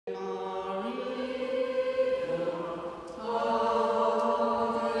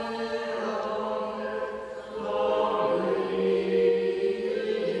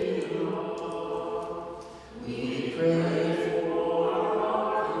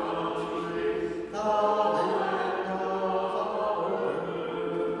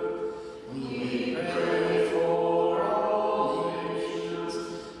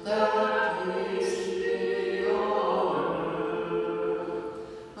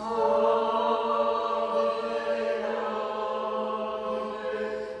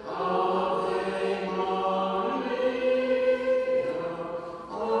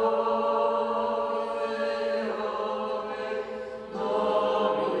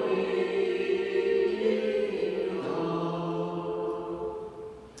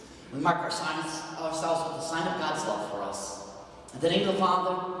We mark ourselves with the sign of God's love for us. In the name of the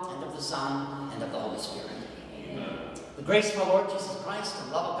Father, and of the Son, and of the Holy Spirit. Amen. The grace of our Lord Jesus Christ,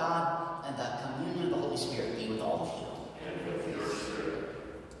 the love of God, and the communion of the Holy Spirit be with all of you. And with your spirit.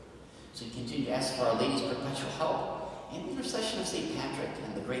 So we continue to ask for Our Lady's perpetual help and intercession of St. Patrick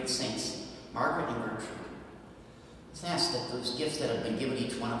and the great saints, Margaret and Gertrude. Let's ask that those gifts that have been given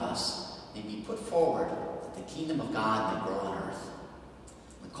each one of us may be put forward, that the kingdom of God may grow on earth.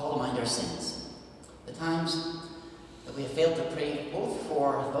 We call to mind our sins, the times that we have failed to pray both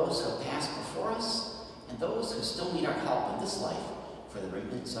for those who have passed before us and those who still need our help in this life for the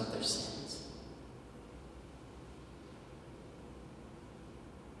remitance of their sins.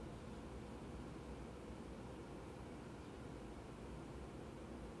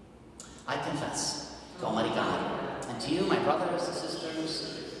 I confess to Almighty God and to you, my brothers and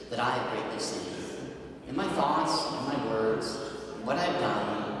sisters, that I have greatly sinned in my thoughts, in my words, in what I have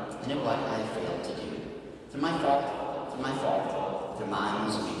done, and in what I have failed to do. Through my fault, through my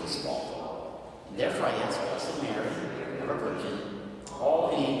most weakest fault. And therefore I ask Blessed Mary, ever Virgin,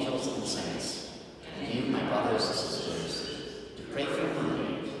 all the angels and saints, and you, my brothers and sisters, to pray for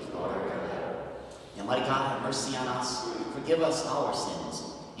me, Lord our God. And Almighty God, have mercy on us, forgive us our sins,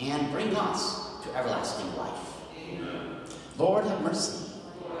 and bring us to everlasting life. Amen. Lord, have mercy.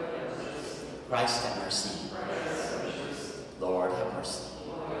 Christ, have mercy. Lord, have mercy.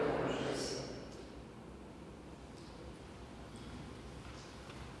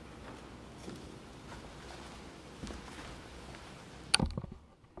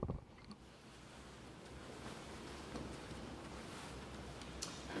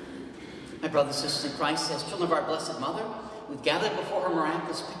 My brothers and sisters in Christ, as children of our Blessed Mother, we've gathered before her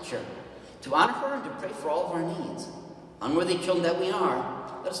miraculous picture to honor her and to pray for all of our needs. Unworthy children that we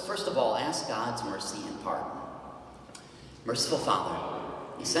are, let us first of all ask God's mercy and pardon. Merciful Father,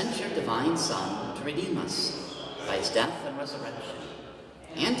 you sent your divine Son to redeem us by his death and resurrection,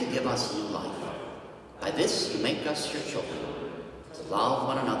 and to give us new life. By this you make us your children, to love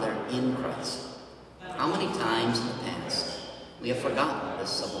one another in Christ. How many times in the past we have forgotten this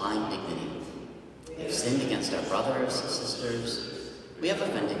sublime dignity. We have sinned against our brothers and sisters. We have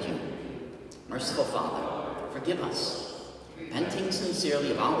offended you. Merciful Father, forgive us. Repenting sincerely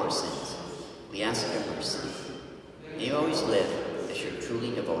of our sins, we ask your mercy. May you always live as your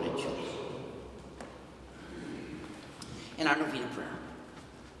truly devoted children. In our novena prayer.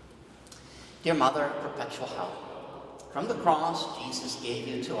 Dear Mother, perpetual help, from the cross Jesus gave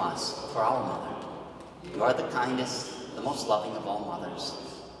you to us for our mother. You are the kindest, the most loving of all mothers.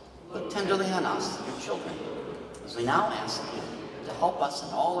 Look tenderly on us, your children, as we now ask you to help us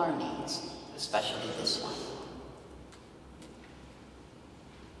in all our needs, especially this one.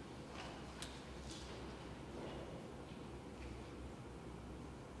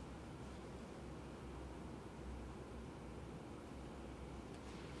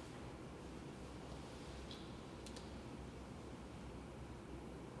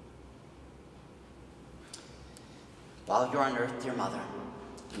 While you're on earth, dear Mother,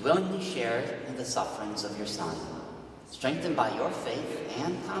 you willingly shared in the sufferings of your Son. Strengthened by your faith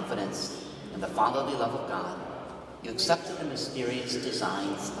and confidence in the fatherly love of God, you accepted the mysterious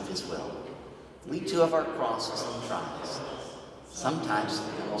designs of his will. We too have our crosses and trials, sometimes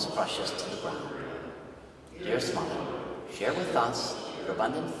the most precious to the ground. Dearest Mother, share with us your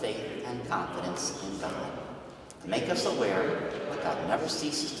abundant faith and confidence in God. Make us aware that God never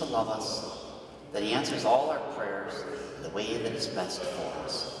ceases to love us, that he answers all our prayers in the way that is best for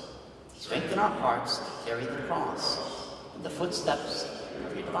us. Strengthen our hearts to carry the cross in the footsteps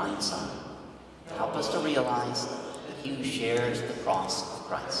of your divine Son. Help us to realize that he who shares the cross of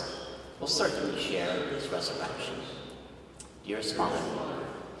Christ will certainly share his resurrection. Dearest Mother,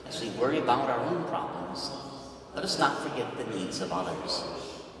 as we worry about our own problems, let us not forget the needs of others.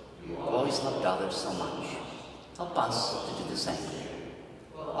 You have always loved others so much. Help us to do the same.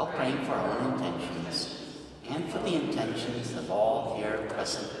 While praying for our own intentions and for the intentions of all here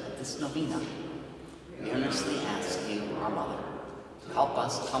present at this novena, we earnestly ask you, our Mother, to help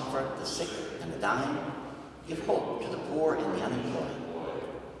us comfort the sick and the dying, give hope to the poor and the unemployed,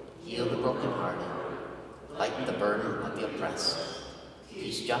 heal the brokenhearted, lighten the burden of the oppressed,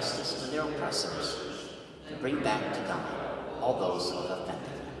 teach justice to their oppressors, and bring back to God all those who have offended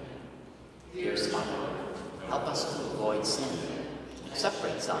them. Dearest Mother, help us to avoid sin, which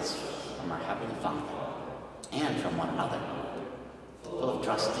separates us from our Heavenly Father and from one another. Full of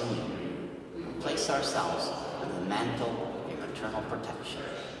trust in you, we place ourselves under the mantle of your maternal protection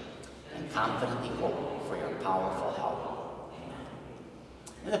and confidently hope for your powerful help. Amen.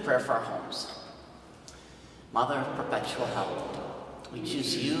 In the prayer for our homes. Mother of perpetual help, We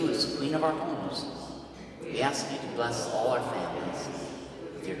choose you as Queen of our homes. We ask you to bless all our families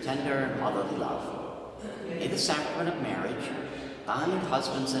with your tender and motherly love. May the sacrament of marriage bind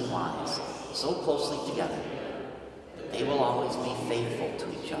husbands and wives so closely together that they will always be faithful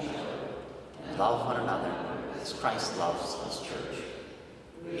to each other and love one another as Christ loves his church.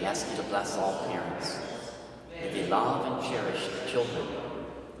 We ask you to bless all parents. May they love and cherish the children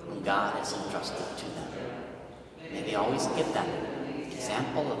whom God has entrusted to them. May they always give them an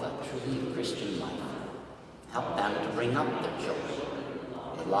example of a truly Christian life. Help them to bring up their children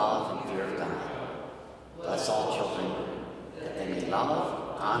with love and fear of God. Bless all children that they may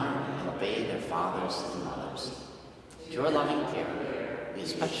love, honor, and obey their fathers and mothers. To your loving care, we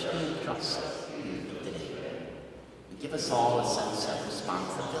especially entrust you today. And give us all a sense of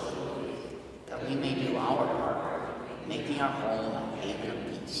responsibility that we may do our part, making our home a haven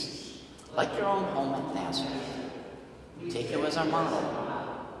of peace. Like your own home at Nazareth, we take you as our model.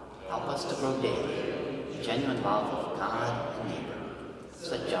 Help us to grow daily in genuine love of God and neighbor,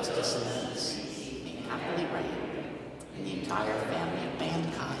 so that justice and peace may happily reign in the entire family of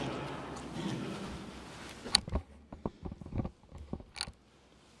mankind. Amen.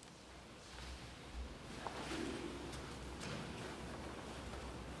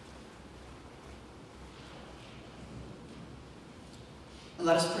 And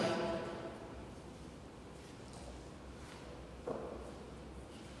let us pray.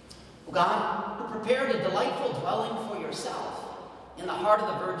 O God, who prepared a delightful dwelling for yourself in the heart of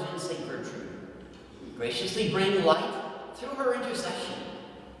the Virgin St. Gertrude, graciously bring light through her intercession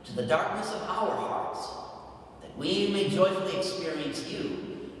to the darkness of our hearts, that we may joyfully experience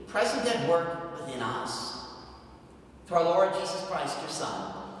you present at work within us. Through our Lord Jesus Christ, your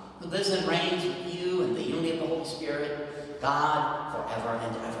Son, who lives and reigns with you in the unity of the Holy Spirit, God, forever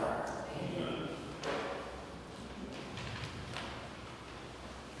and ever. Amen.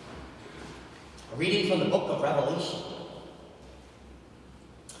 A reading from the book of Revelation.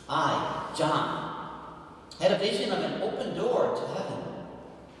 I, John, had a vision of an open door to heaven,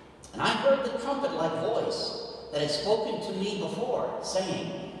 and I heard the trumpet-like voice that had spoken to me before,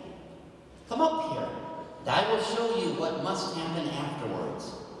 saying, "Come up here, and I will show you what must happen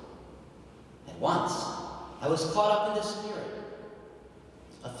afterwards." At once, I was caught up in the Spirit.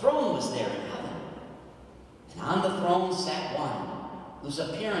 A throne was there in heaven, and on the throne sat one whose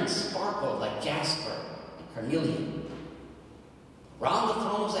appearance sparkled like jasper and carnelian. Round the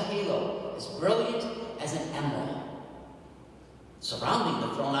throne was a halo as brilliant as an emerald. Surrounding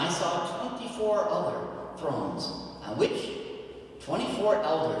the throne, I saw 24 other thrones, on which 24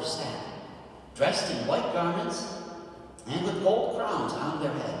 elders sat, dressed in white garments and with gold crowns on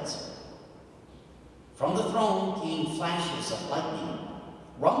their heads. From the throne came flashes of lightning,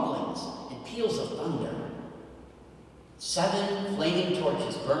 rumblings, and peals of thunder. 7 flaming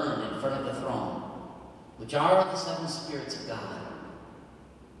torches burned in front of the throne, which are the 7 spirits of God.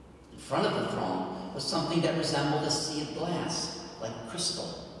 In front of the throne was something that resembled a sea of glass, like crystal.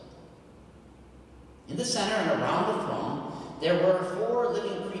 In the center and around the throne, there were 4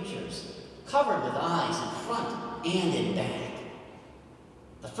 living creatures, covered with eyes in front and in back.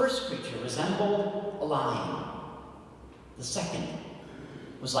 The first creature resembled a lion. The second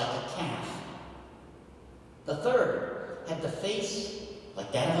was like a calf. The third had the face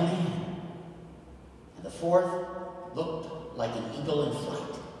like that of a man. And the fourth looked like an eagle in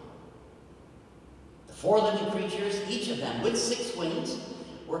flight. The 4 living creatures, each of them with 6 wings,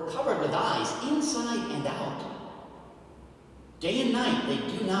 were covered with eyes inside and out. Day and night they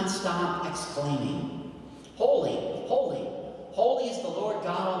do not stop exclaiming, "Holy, holy, holy is the Lord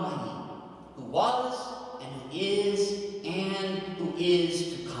God Almighty, who was and who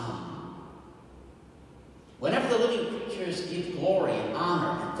is to come." Whenever the living creatures give glory and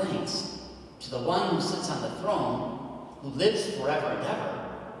honor and thanks to the one who sits on the throne, who lives forever and ever,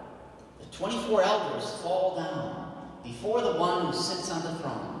 the 24 elders fall down before the one who sits on the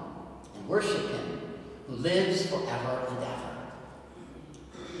throne and worship him who lives forever and ever.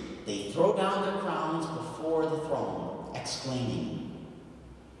 They throw down their crowns before the throne, exclaiming,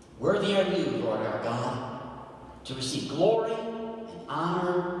 "Worthy are you, Lord our God, to receive glory and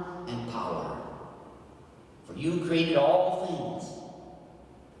honor and power. For you created all things.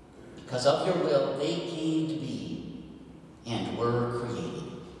 Because of your will they came to be and were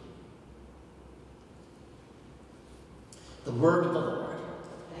created." The word of the Lord.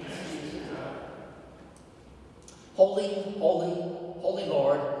 Holy, holy, holy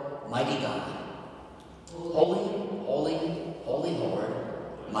Lord, mighty God. Holy, holy, holy Lord,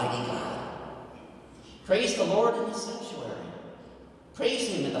 mighty God. Praise the Lord in his sanctuary. Praise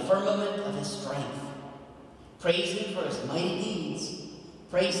him in the firmament of his strength. Praise him for his mighty deeds.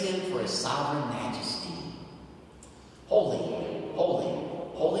 Praise him for his sovereign majesty. Holy, holy,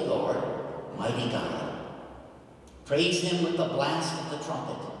 holy Lord, mighty God. Praise him with the blast of the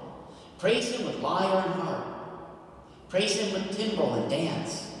trumpet. Praise him with lyre and harp. Praise him with timbrel and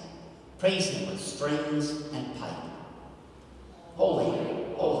dance. Praise him with strings and pipe. Holy,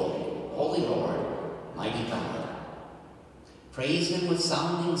 holy, holy Lord, mighty God. Praise him with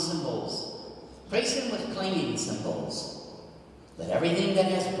sounding cymbals. Praise him with clanging cymbals. Let everything that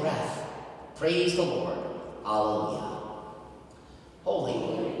has breath praise the Lord. Alleluia. Holy,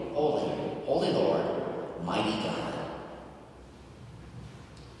 holy, holy Lord, mighty God.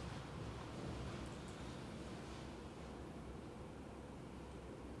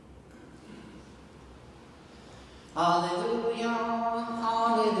 Alleluia,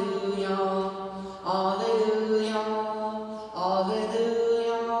 alleluia, alleluia,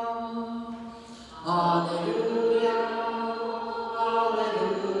 alleluia, alleluia,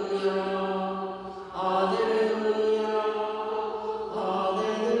 alleluia, alleluia,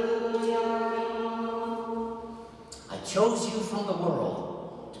 alleluia. I chose you from the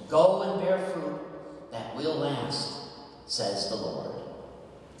world to go and bear fruit that will last, says the Lord.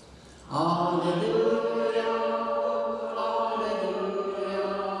 Alleluia.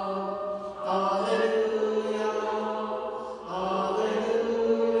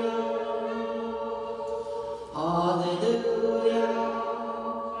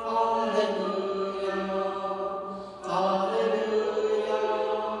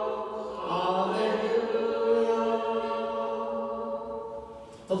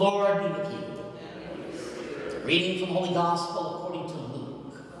 The Lord be with you. Reading from the Holy Gospel according to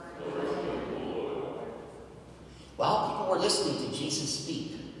Luke. While people were listening to Jesus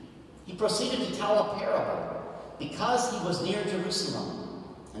speak, he proceeded to tell a parable because he was near Jerusalem,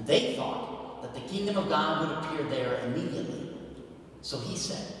 and they thought that the kingdom of God would appear there immediately. So he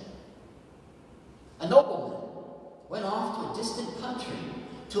said, a nobleman went off to a distant country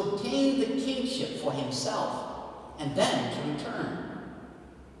to obtain the kingship for himself and then to return.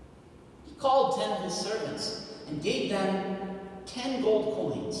 He called 10 of his servants and gave them 10 gold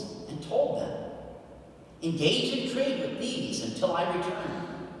coins and told them, engage in trade with these until I return.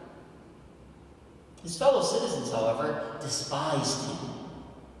 His fellow citizens, however, despised him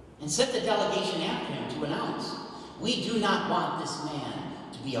and sent the delegation after him to announce, we do not want this man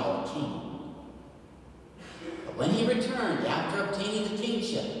to be our king. But when he returned after obtaining the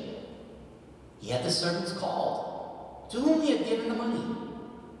kingship, he had the servants called, to whom he had given the money,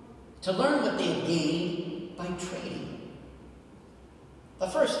 to learn what they had gained by trading. The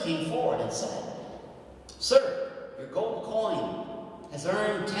first came forward and said, Sir, your gold coin has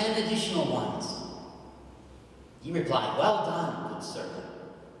earned 10 additional ones. He replied, well done, good servant.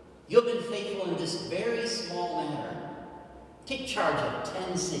 You have been faithful in this very small matter. Take charge of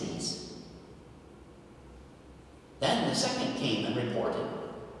 10 cities. Then the second came and reported,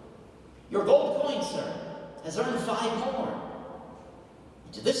 your gold coin, sir, has earned 5 more.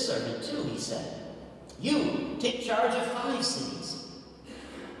 And to this servant, too, he said, you take charge of 5 cities.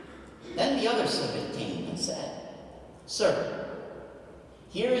 Then the other servant came and said, Sir,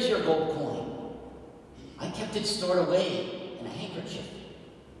 here is your gold coin. I kept it stored away in a handkerchief,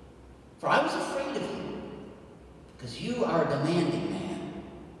 for I was afraid of you, because you are a demanding man.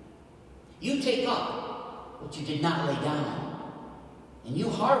 You take up what you did not lay down, and you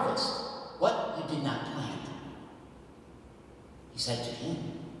harvest what you did not plant. He said to him,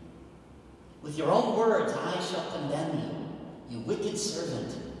 with your own words I shall condemn you, you wicked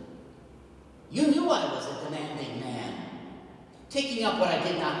servant. You knew I was a demanding man, taking up what I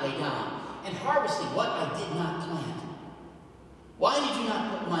did not lay down, and harvesting what I did not plant. Why did you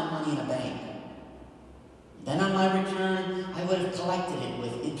not put my money in a bank? Then on my return, I would have collected it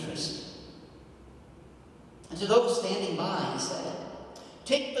with interest. And to those standing by, he said,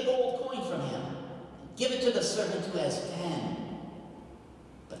 take the gold coin from him, and give it to the servant who has 10.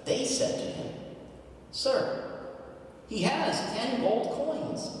 But they said to him, Sir, he has 10 gold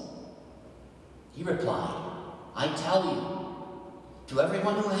coins. He replied, I tell you, to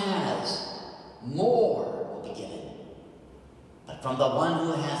everyone who has, more will be given. But from the one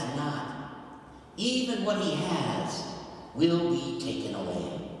who has not, even what he has will be taken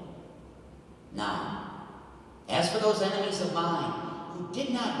away. Now, as for those enemies of mine who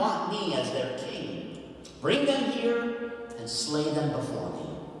did not want me as their king, bring them here and slay them before me.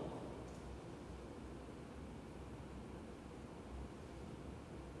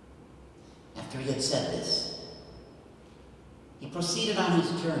 After he had said this, he proceeded on his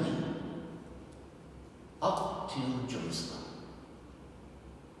journey up to Jerusalem.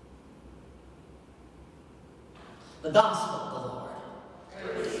 The Gospel of the Lord.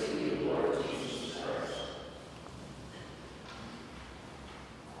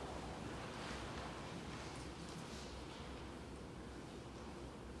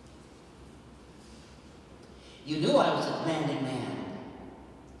 You knew I was a demanding man,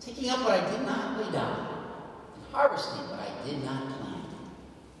 taking up what I did not lay down, and harvesting what I did not plant.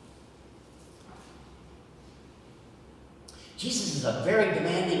 Jesus is a very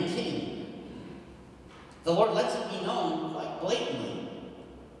demanding king. The Lord lets it be known quite blatantly,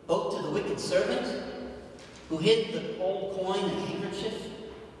 both to the wicked servant who hid the gold coin and handkerchief,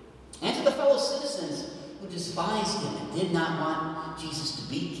 and to the fellow citizens who despised him and did not want Jesus to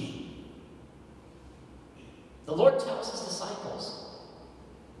be king. The Lord tells his disciples,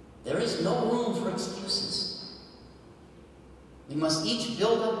 there is no room for excuses. We must each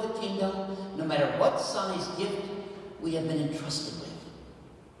build up the kingdom, no matter what size gift we have been entrusted with.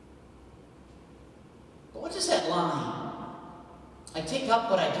 But what is that line? I take up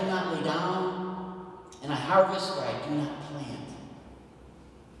what I do not lay down, and I harvest where I do not plant.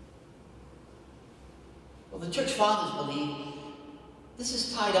 Well, the church fathers believe this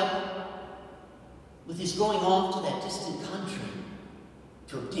is tied up with his going off to that distant country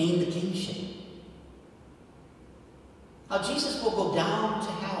to obtain the kingship. How Jesus will go down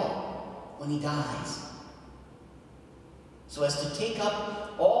to hell when he dies, so as to take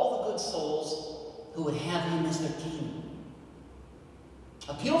up all the good souls who would have him as their king.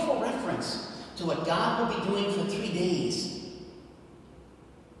 A beautiful reference to what God will be doing for 3 days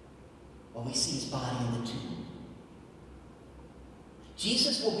while we see his body in the tomb.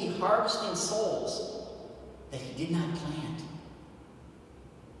 Jesus will be harvesting souls that he did not plant,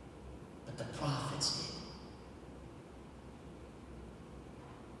 but the prophets did.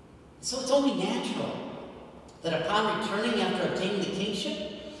 So it's only natural that upon returning after obtaining the kingship,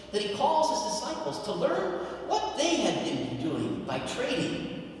 that he calls his disciples to learn what they had been doing by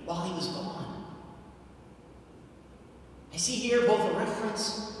trading while he was gone. I see here both a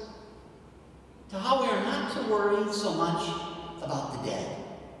reference to how we are not to worry so much about the dead,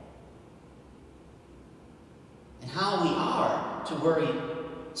 and how we are to worry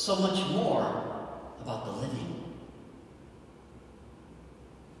so much more about the living.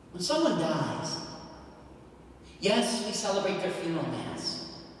 When someone dies, yes, we celebrate their funeral mass.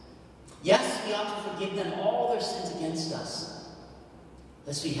 Yes, we ought to forgive them all their sins against us,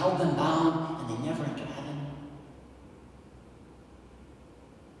 lest we held them bound and they never enter heaven.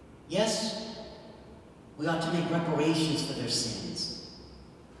 Yes, we ought to make reparations for their sins.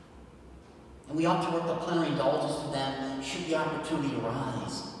 And we ought to work the plenary indulgence for them should the opportunity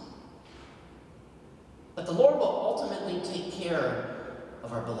arise. But the Lord will ultimately take care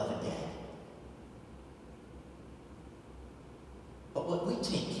of our beloved dead. But what we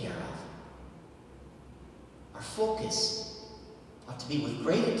take care of, our focus ought to be with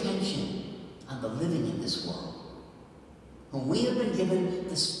great attention on the living in this world, whom we have been given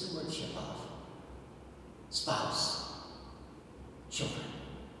the stewardship of. Spouse, children,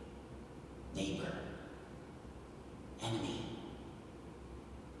 neighbor, enemy,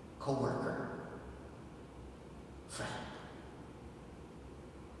 co-worker, friend.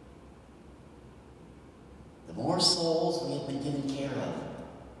 The more souls we have been given care of,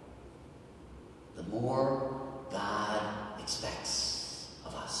 the more God expects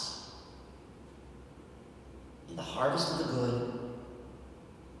of us. In the harvest of the good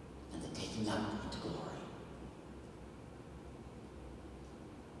and the taking up into glory.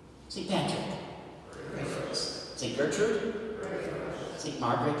 St. Patrick, pray for us. St. Gertrude, pray for us. St.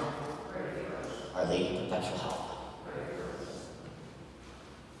 Margaret, pray for us. Our Lady of Perpetual Help.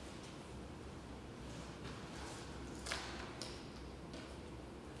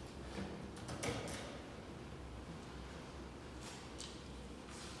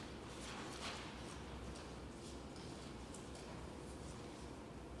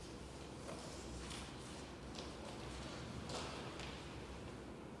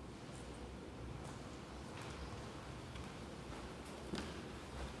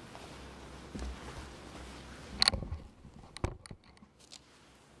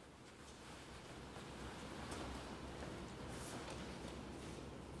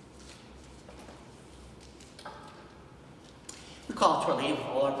 We call to our Lady of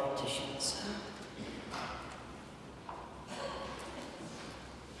all our petitions.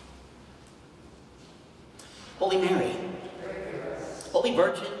 Holy Mary, Holy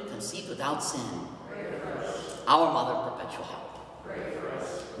Virgin, conceived without sin, our Mother of Perpetual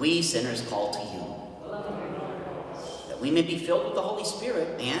Help, we sinners call to you, that we may be filled with the Holy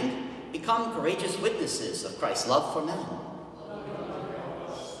Spirit and become courageous witnesses of Christ's love for men,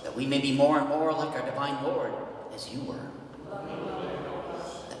 that we may be more and more like our divine Lord as you were,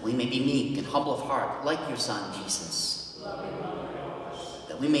 that we may be meek and humble of heart like your Son, Jesus,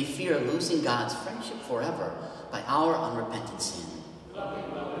 that we may fear losing God's friendship forever by our unrepentant sin,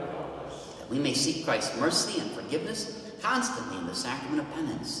 that we may seek Christ's mercy and forgiveness constantly in the sacrament of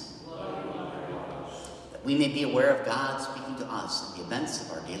penance, that we may be aware of God speaking to us in the events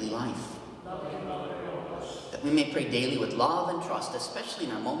of our daily life, that we may pray daily with love and trust, especially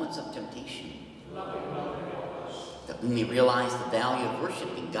in our moments of temptation, that we may realize the value of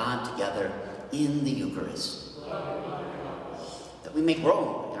worshiping God together in the Eucharist, that we may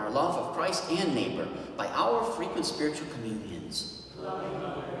grow in our love of Christ and neighbor by our frequent spiritual communions,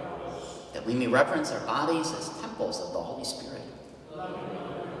 that we may reverence our bodies as temples of the Holy Spirit,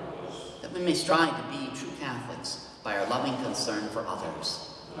 that we may strive to be true Catholics by our loving concern for others,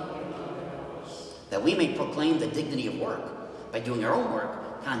 that we may proclaim the dignity of work by doing our own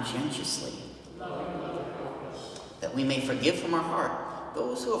work conscientiously, that we may forgive from our heart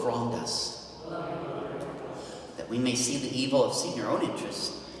those who have wronged us, that we may see the evil of seeking our own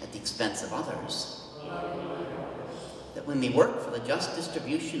interests at the expense of others, that we may work for the just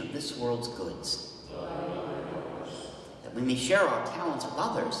distribution of this world's goods, that we may share our talents with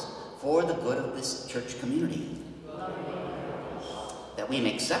others for the good of this church community, that we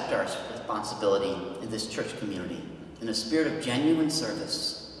may accept our responsibility in this church community in a spirit of genuine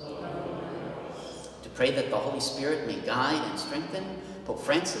service, to pray that the Holy Spirit may guide and strengthen Pope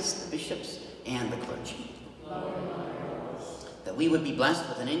Francis, the bishops, and the clergy, that we would be blessed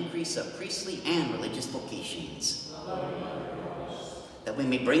with an increase of priestly and religious vocations, that we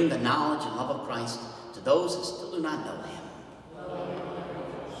may bring the knowledge and love of Christ to those who still do not know him,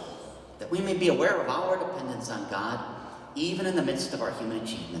 that we may be aware of our dependence on God even in the midst of our human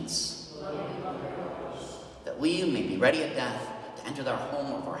achievements, that we may be ready at death to enter the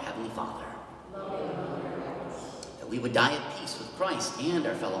home of our Heavenly Father, that we would die at peace with Christ and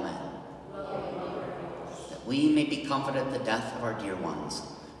our fellow men, that we may be comforted at the death of our dear ones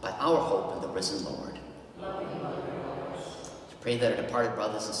by our hope in the risen Lord, to pray that our departed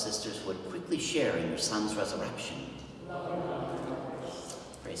brothers and sisters would quickly share in your Son's resurrection.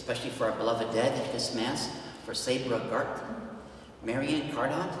 Pray especially for our beloved dead at this Mass, for Sabra Garton, Marianne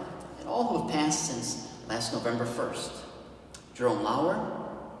Cardot, and all who have passed since last November 1st. Jerome Lauer,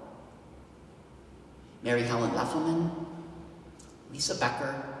 Mary Helen Leffelman, Lisa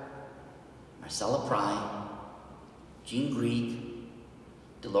Becker, Marcella Pry, Jean Grieg,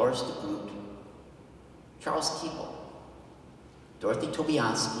 Dolores de Groot, Charles Keeble, Dorothy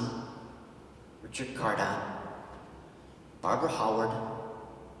Tobiaski, Richard Cardot, Barbara Howard,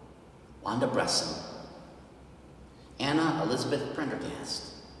 Wanda Bresson, Anna Elizabeth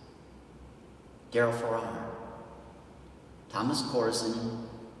Prendergast, Daryl Farrar, Thomas Corzine,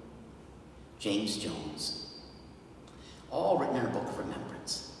 James Jones, all written in our book of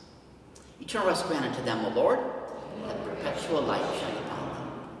remembrance. Eternal rest granted to them, O Lord, let perpetual light shine upon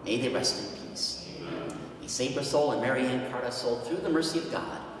them. May they rest in peace. Amen. May Sabra soul and Marianne Carter's soul, through the mercy of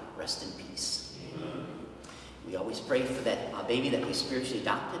God, rest in peace. Amen. We always pray for that baby that we spiritually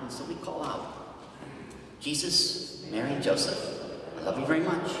adopted, and so we call out, Jesus, Mary, and Joseph, I love you very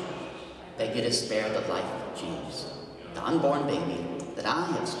much. Beg you to spare the life of James, the unborn baby that I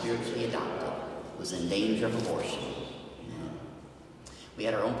have spiritually adopted, who is in danger of abortion. Amen. We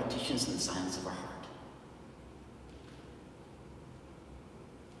had our own petitions in the silence of our heart.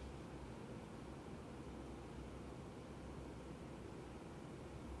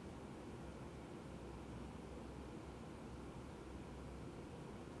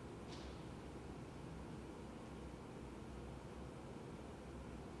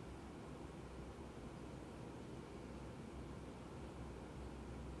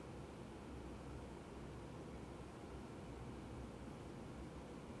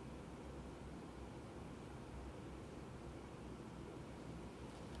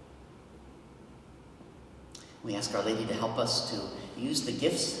 We ask Our Lady to help us to use the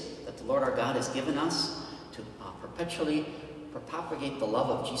gifts that the Lord our God has given us to perpetually propagate the love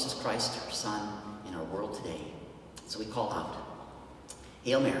of Jesus Christ, her Son, in our world today. So we call out,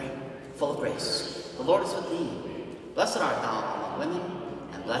 Hail Mary, full of grace, the Lord is with thee. Blessed art thou among women,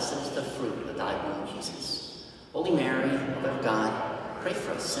 and blessed is the fruit of thy womb, Jesus. Holy Mary, Mother of God, pray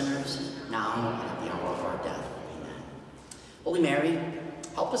for us sinners, now and at the hour of our death. Amen. Holy Mary,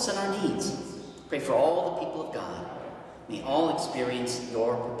 help us in our needs. Pray for all the people of God. May all experience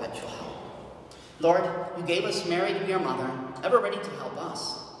your perpetual help. Lord, you gave us Mary to be our mother, ever ready to help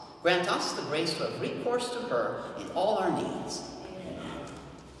us. Grant us the grace to have recourse to her in all our needs. Amen.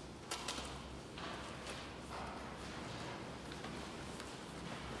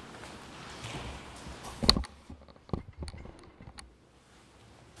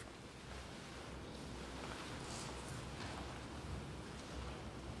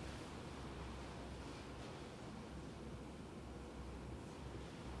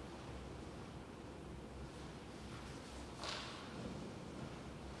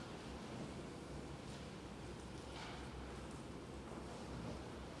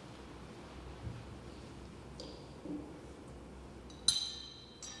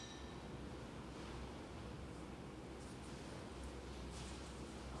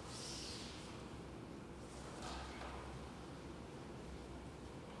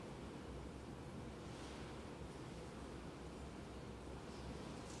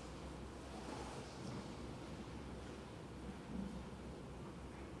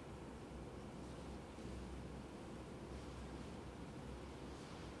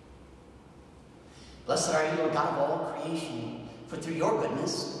 Blessed are you, Lord God of all creation, for through your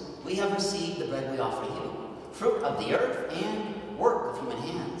goodness we have received the bread we offer you, fruit of the earth and work of human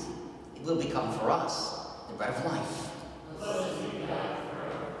hands. It will become for us the bread of life. Blessed be God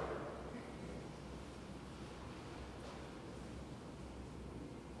forever.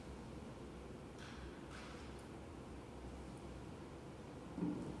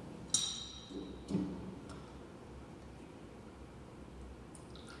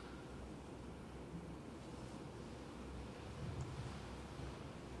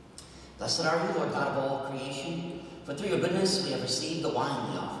 Blessed are you, Lord God of all creation, for through your goodness we have received the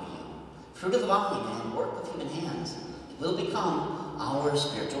wine we offer you, fruit of the vine and work of human hands. It will become our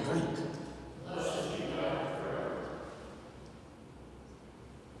spiritual drink. Blessed be God forever.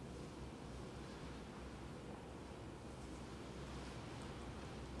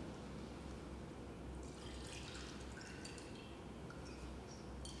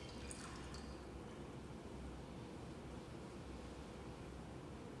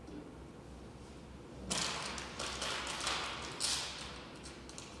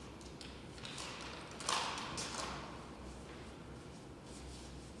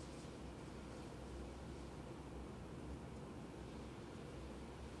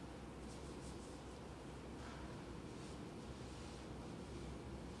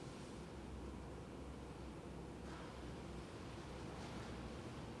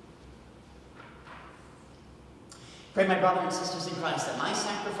 Pray, my brothers and sisters in Christ, that my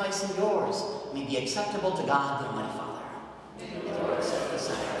sacrifice and yours may be acceptable to God, the Almighty Father. May the Lord accept the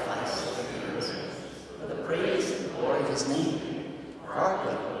sacrifice of the hands for the praise and glory of his name, for our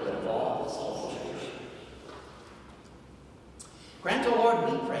good and the good of all his holy church. Grant, O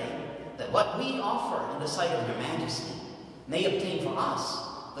Lord, we pray, that what we offer in the sight of your majesty may obtain for us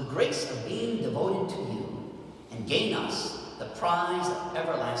the grace of being devoted to you and gain us the prize of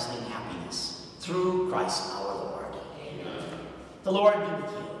everlasting happiness through Christ our Lord. The Lord be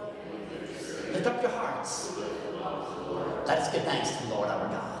with you. Lift up your hearts. Let us give thanks to the Lord our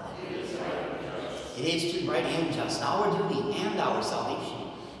God. It is true, right, and just, our duty and our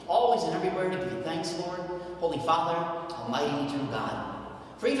salvation, always and everywhere to give you thanks, Lord, Holy Father, Almighty and eternal God.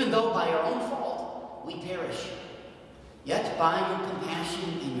 For even though by our own fault we perish, yet by your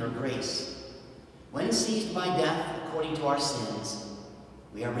compassion and your grace, when seized by death according to our sins,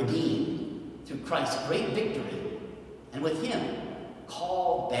 we are redeemed through Christ's great victory, and with him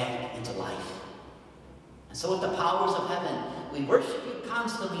called back into life. And so with the powers of heaven, we worship you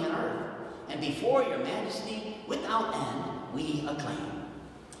constantly on earth, and before your majesty without end we acclaim.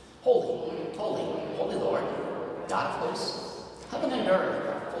 Holy, holy, holy Lord, God of hosts, heaven and earth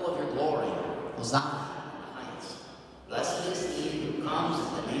are full of your glory. Hosanna in the highest. Blessed is he who comes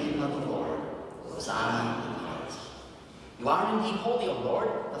in the name of the Lord. Hosanna in the highest. You are indeed holy, O Lord,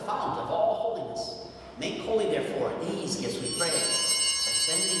 the fount of all holiness. Make holy, therefore, these gifts, we pray, by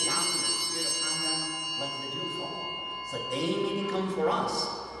sending down your Spirit upon them like the dewfall, so that they may become for us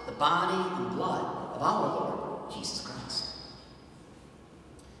the body and blood of our Lord Jesus Christ.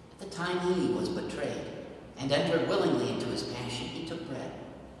 At the time he was betrayed and entered willingly into his passion, he took bread,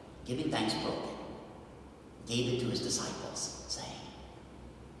 giving thanks, broke it, gave it to his disciples, saying,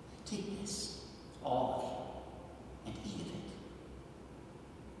 "Take this, all of you, and eat of it.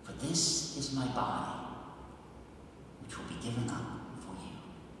 For this is my body, which will be given up for you."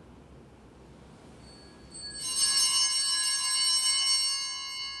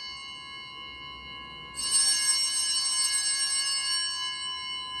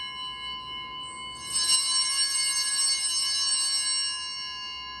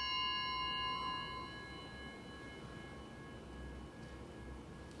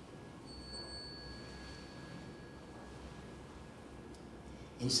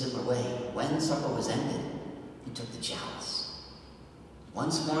 In similar way, when supper was ended, he took the chalice.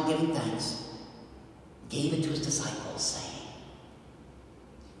 Once more giving thanks, gave it to his disciples, saying,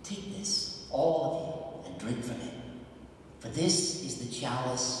 "Take this, all of you, and drink from it. For this is the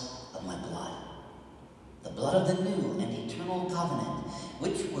chalice of my blood, the blood of the new and eternal covenant,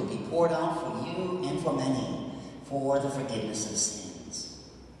 which will be poured out for you and for many for the forgiveness of sins.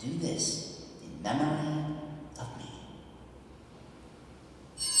 Do this in memory of me."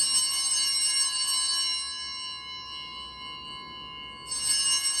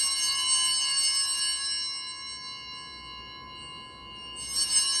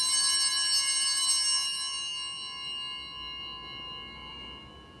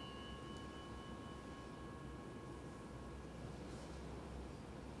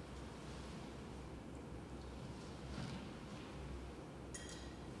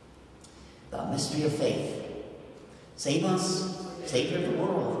 The mystery of faith. Save us, Savior of the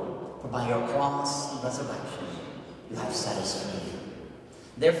world. for by your cross and resurrection you have set us free.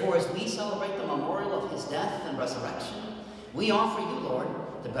 Therefore, as we celebrate the memorial of his death and resurrection, we offer you, Lord,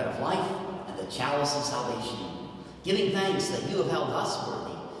 the bread of life and the chalice of salvation, giving thanks that you have held us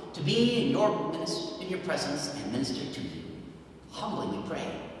worthy to be in your presence and minister to you. Humbly we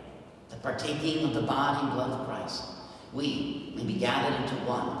pray that partaking of the body and blood of Christ, we may be gathered into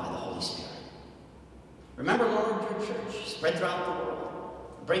one by the Holy Spirit. Remember, Lord, your church spread throughout the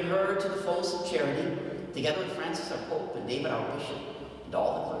world. Bring her to the fullness of charity, together with Francis our Pope and David our Bishop and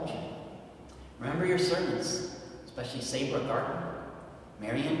all the clergy. Remember your servants, especially Sabra Gardner,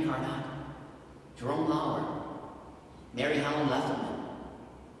 Marianne Carnot, Jerome Lauer, Mary Helen Letherman,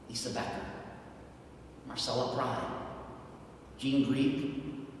 Lisa Becker, Marcella Pride, Jean Grieg,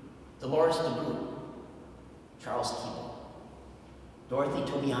 Dolores DeBrue, Charles Keeble, Dorothy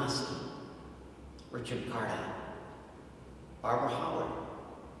Tobiaski, Richard Cardat, Barbara Howard,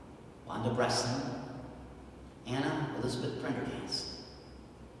 Wanda Bresson, Anna Elizabeth Prendergast,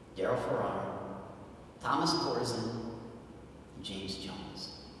 Daryl Ferrara, Thomas Corzine, and James Jones.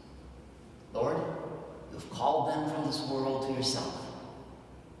 Lord, you have called them from this world to yourself.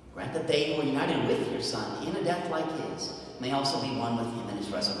 Grant that they who are united with your Son in a death like his may also be one with him in his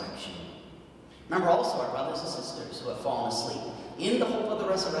resurrection. Remember also our brothers and sisters who have fallen asleep in the hope of the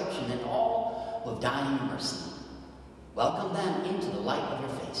resurrection, and all who have died in your mercy. Welcome them into the light of your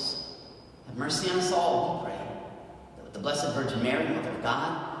face. Have mercy on us all, we pray, that with the Blessed Virgin Mary, Mother of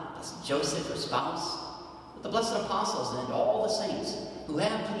God, Blessed Joseph, her spouse, with the blessed apostles and all the saints who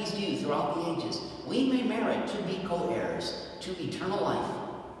have pleased you throughout the ages, we may merit to be co-heirs to eternal life,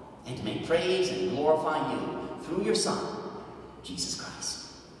 and to make praise and glorify you through your Son, Jesus Christ.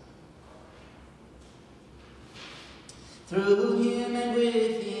 Through him and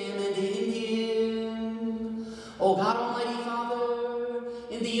with him and in him, O God Almighty Father,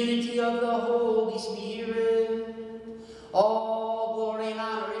 in the unity of the Holy Spirit, all glory and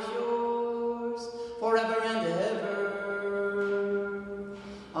honor is yours forever and ever.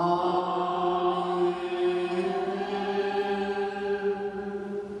 Amen.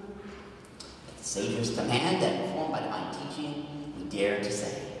 At the Savior's command and informed by divine teaching, we dare to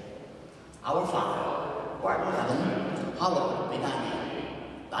say, Our Father, who art in heaven, hallowed be thy name.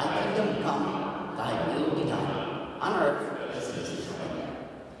 Thy kingdom come, thy will be done, on earth as it is in heaven.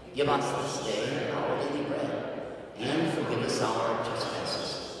 Give us this day our daily bread, and forgive us our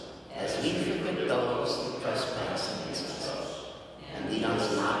trespasses, as we forgive those who trespass against us. And lead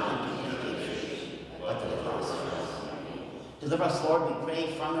us not into temptation, but deliver us from evil. Deliver us, Lord, we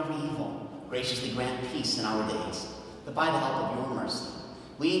pray, from every evil. Graciously grant peace in our days, that by the help of your mercy,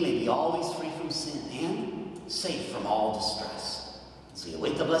 we may be always free from sin and safe from all distress, as we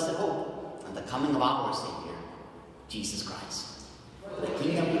await the blessed hope and the coming of our Savior, Jesus Christ. For the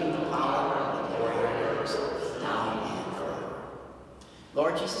kingdom, the power, and the glory are yours, now and forever.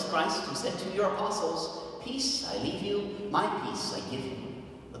 Lord Jesus Christ, who said to your apostles, Peace I leave you, my peace I give you.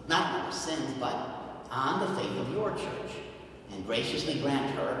 Look not on our sins, but on the faith of your church, and graciously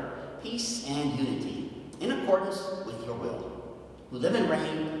grant her peace and unity, in accordance with your will, who live and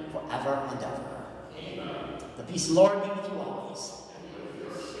reign forever and ever. Amen. The peace of the Lord be with you always. And with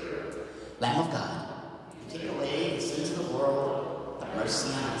your spirit. Lamb of God, you take away the sins of the world, have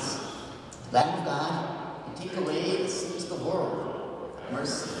mercy on us. Lamb of God, you take away the sins of the world, have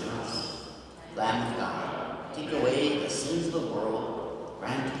mercy on us. Lamb of God, take away the sins of the world,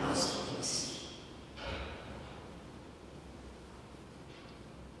 grant us peace.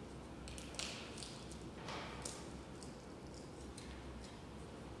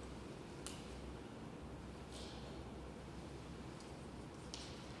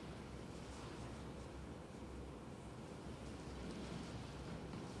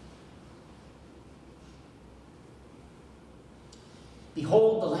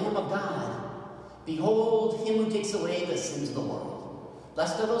 Behold the Lamb of God. Behold him who takes away the sins of the world.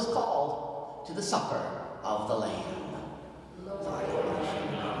 Blessed are those called to the supper of the Lamb.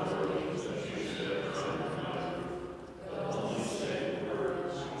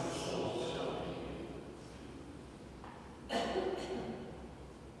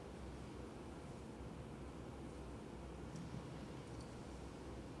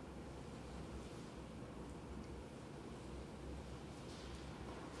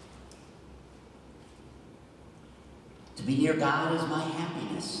 To be near God is my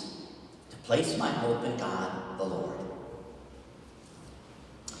happiness, to place my hope in God the Lord.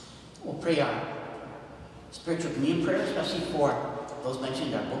 We'll pray our spiritual communion prayer, especially for those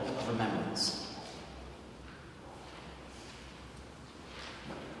mentioned in our book of remembrance.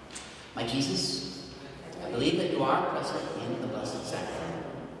 My Jesus, I believe that you are present in the Blessed Sacrament.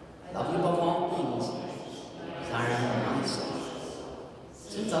 Love you above all things, desiring my soul.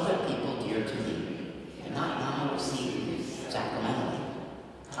 Since other people dear to me cannot now receive you sacramentally,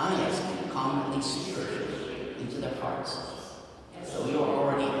 I ask you to come at least spiritually into their hearts. Though you are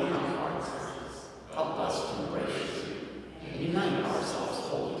already in our hearts, help us to embrace you and unite ourselves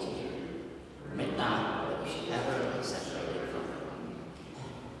wholly to you. Permit not that we should ever be separated from you.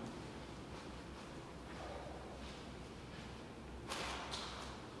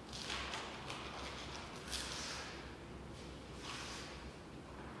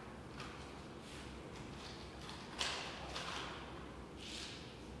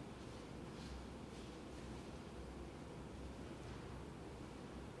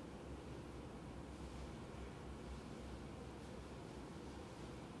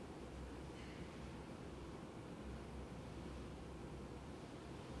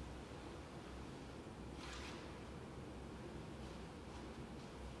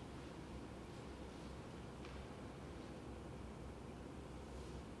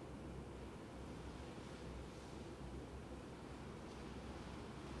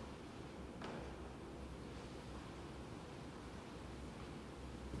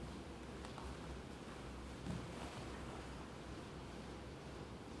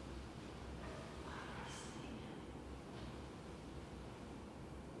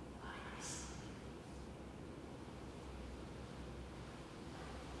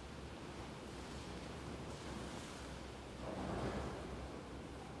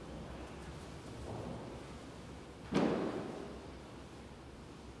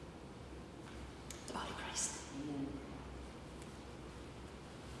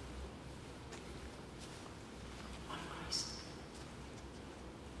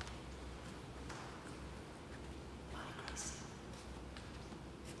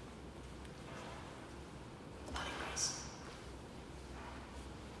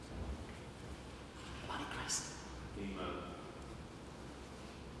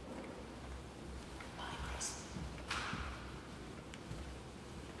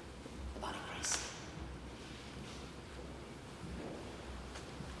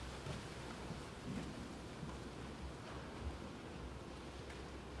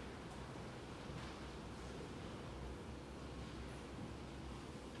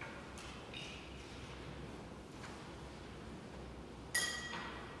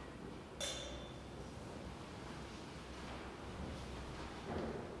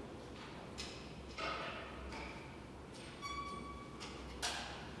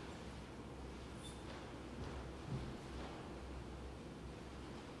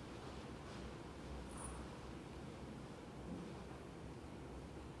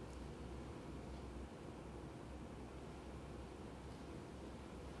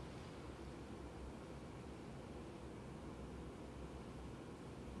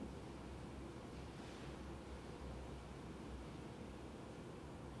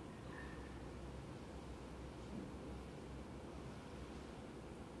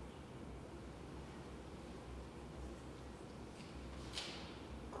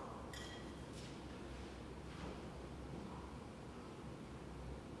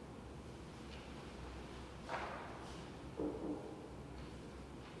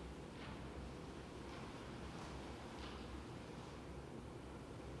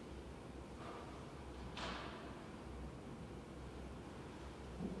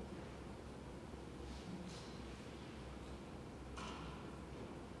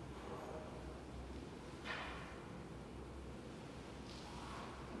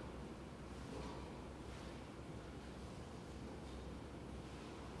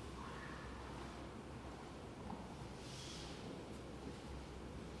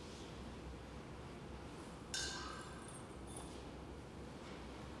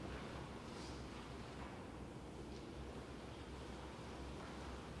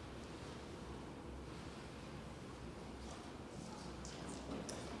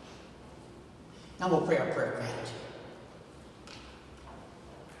 Now we'll pray our prayer of gratitude.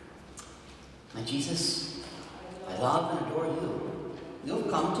 My Jesus, I love and adore you. You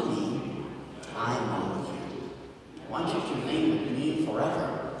have come to me. I am one with you. I want you to remain with me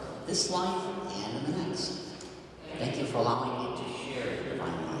forever, this life and in the next. Thank you for allowing me to share your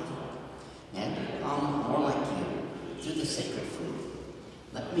divine life and become more like you through the sacred food.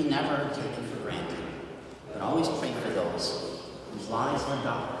 Let me never take you for granted, but always pray for those whose lives are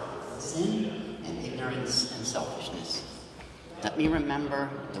dark, sin, and ignorance and selfishness. Let me remember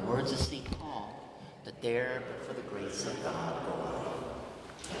the words of St. Paul, that dare but for the grace of God go on.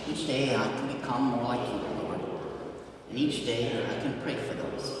 Each day I can become more like you, Lord, and each day I can pray for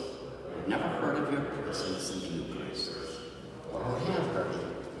those who have never heard of your presence in the Eucharist, or who have heard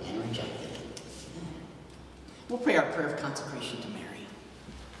it and rejected. We'll pray our prayer of consecration to Mary.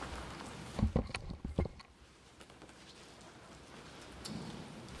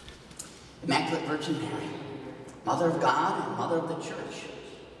 Immaculate Virgin Mary, Mother of God and Mother of the Church,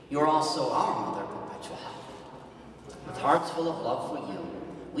 you are also our Mother of perpetual health. With hearts full of love for you,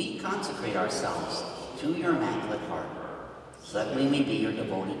 we consecrate ourselves to your Immaculate Heart, so that we may be your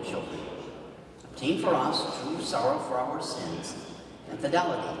devoted children. Obtain for us true sorrow for our sins and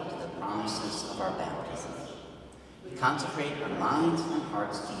fidelity to the promises of our baptism. We consecrate our minds and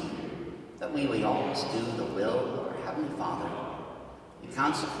hearts to you, that we may always do the will of our Heavenly Father. We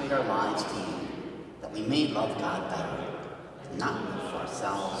consecrate our lives to you, that we may love God better, not for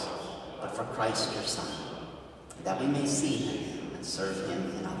ourselves, but for Christ your Son, that we may see him and serve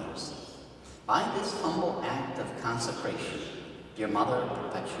him in others. By this humble act of consecration, dear Mother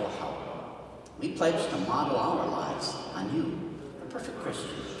of perpetual help, we pledge to model our lives on you, the perfect Christian,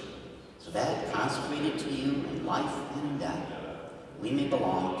 so that, consecrated to you in life and in death, we may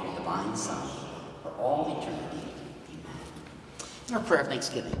belong to your divine Son for all eternity. Amen. Our prayer of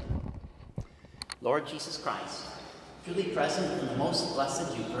thanksgiving. Lord Jesus Christ, truly present in the most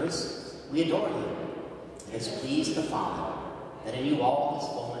blessed Eucharist, we adore you. It has pleased the Father that in you all his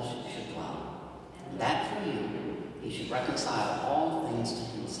fullness should dwell, and that through you he should reconcile all things to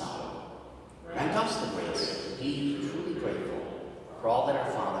himself. Grant us the grace to be truly grateful for all that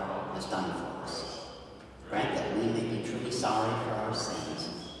our Father has done for us. Grant that we may be truly sorry for our sins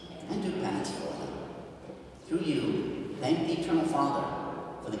and do penance for them. Through you, thank the Eternal Father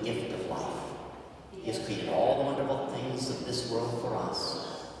for the gift of life. He has created all the wonderful things of this world for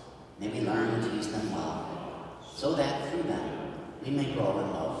us. May we learn to use them well, so that through them we may grow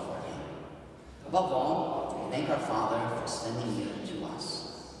in love for him. Above all, we thank our Father for sending you to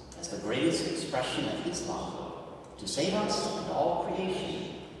us as the greatest expression of his love, to save us and all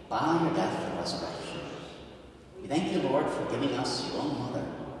creation by your death and resurrection. We thank you, Lord, for giving us your own mother,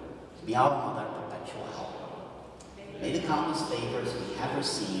 to be our Mother of perpetual help. May the countless favors we have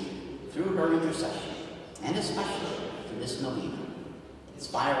received through her intercession, and especially through this novena,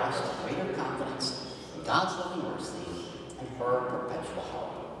 inspire us to greater confidence in God's loving mercy and her perpetual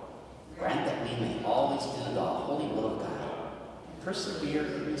help. Grant that we may always do the holy will of God and persevere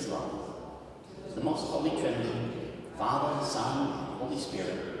in his love. To the most holy Trinity, Father, Son, and Holy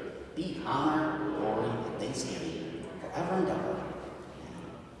Spirit, be honor, glory, and thanksgiving forever and ever. Amen.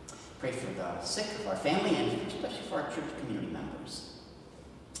 Pray for the sick of our family and especially for our church community members.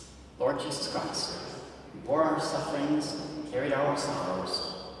 Lord Jesus Christ, you bore our sufferings and carried our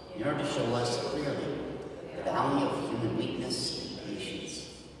sorrows in order to show us clearly the value of human weakness and patience.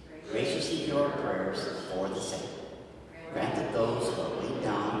 Graciously hear our prayers for the sick. Grant that those who are weighed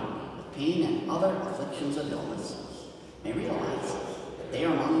down with pain and other afflictions of illness may realize that they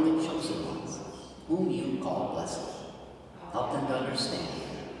are among the chosen ones, whom you call blessed. Help them to understand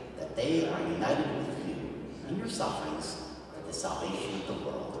that they are united with you in your sufferings for the salvation of the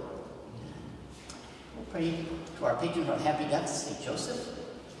world. We'll pray to our patron of happy death, St. Joseph.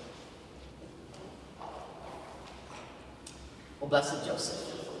 O blessed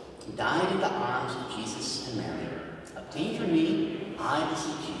Joseph, who died in the arms of Jesus and Mary, obtain for me, I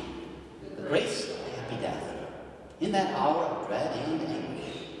beseech you, the grace of a happy death. In that hour of dread and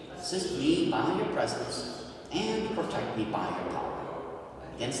anguish, assist me by your presence and protect me by your power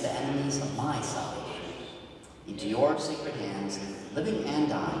against the enemies of my salvation. Into your sacred hands, living and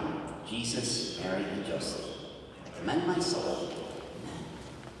dying, Jesus, Mary, and Joseph, I commend my soul. Amen.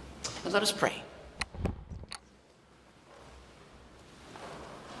 And let us pray.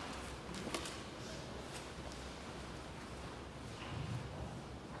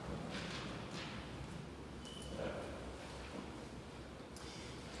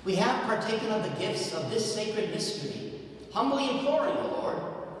 We have partaken of the gifts of this sacred mystery, humbly imploring, O Lord,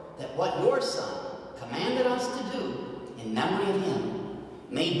 that what your Son commanded us to do in memory of him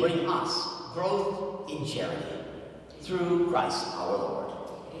may bring us growth in charity. Through Christ our Lord.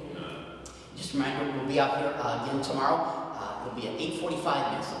 Amen. Just remember, we'll be out here again tomorrow. It'll be at 8:45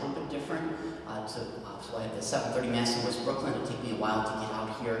 Mass, a little bit different. So I have the 7:30 Mass in West Brooklyn. It'll take me a while to get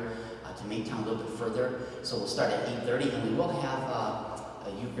out here to Maytown a little bit further. So we'll start at 8:30, and we will have a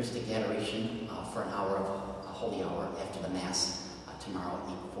Eucharistic adoration for an hour of a holy hour after the Mass tomorrow at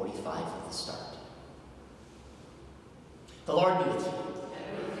 8:45 at the start. The Lord be with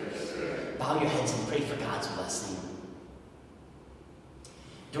you. Bow your heads and pray for God's blessing.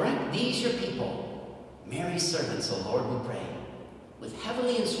 Direct these your people, Mary's servants, O Lord, we pray, with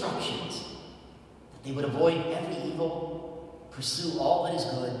heavenly instructions, that they would avoid every evil, pursue all that is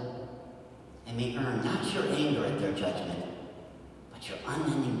good, and may earn not your anger at their judgment, but but your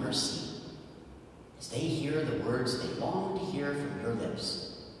unending mercy as they hear the words they long to hear from your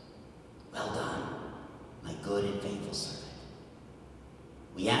lips. Well done, my good and faithful servant.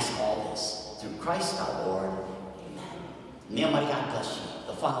 We ask all this through Christ our Lord. Amen. May Almighty God bless you,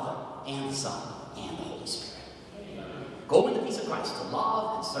 the Father, and the Son, and the Holy Spirit. Go in the peace of Christ to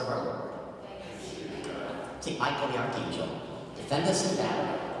love and serve our Lord. Saint Michael the Archangel, defend us in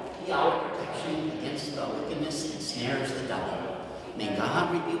battle. Be our protection against the wickedness and snares of the devil. May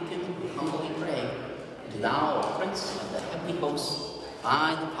God rebuke him, we humbly pray. And thou, O Prince of the heavenly hosts,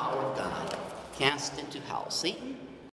 by the power of God, cast into hell Satan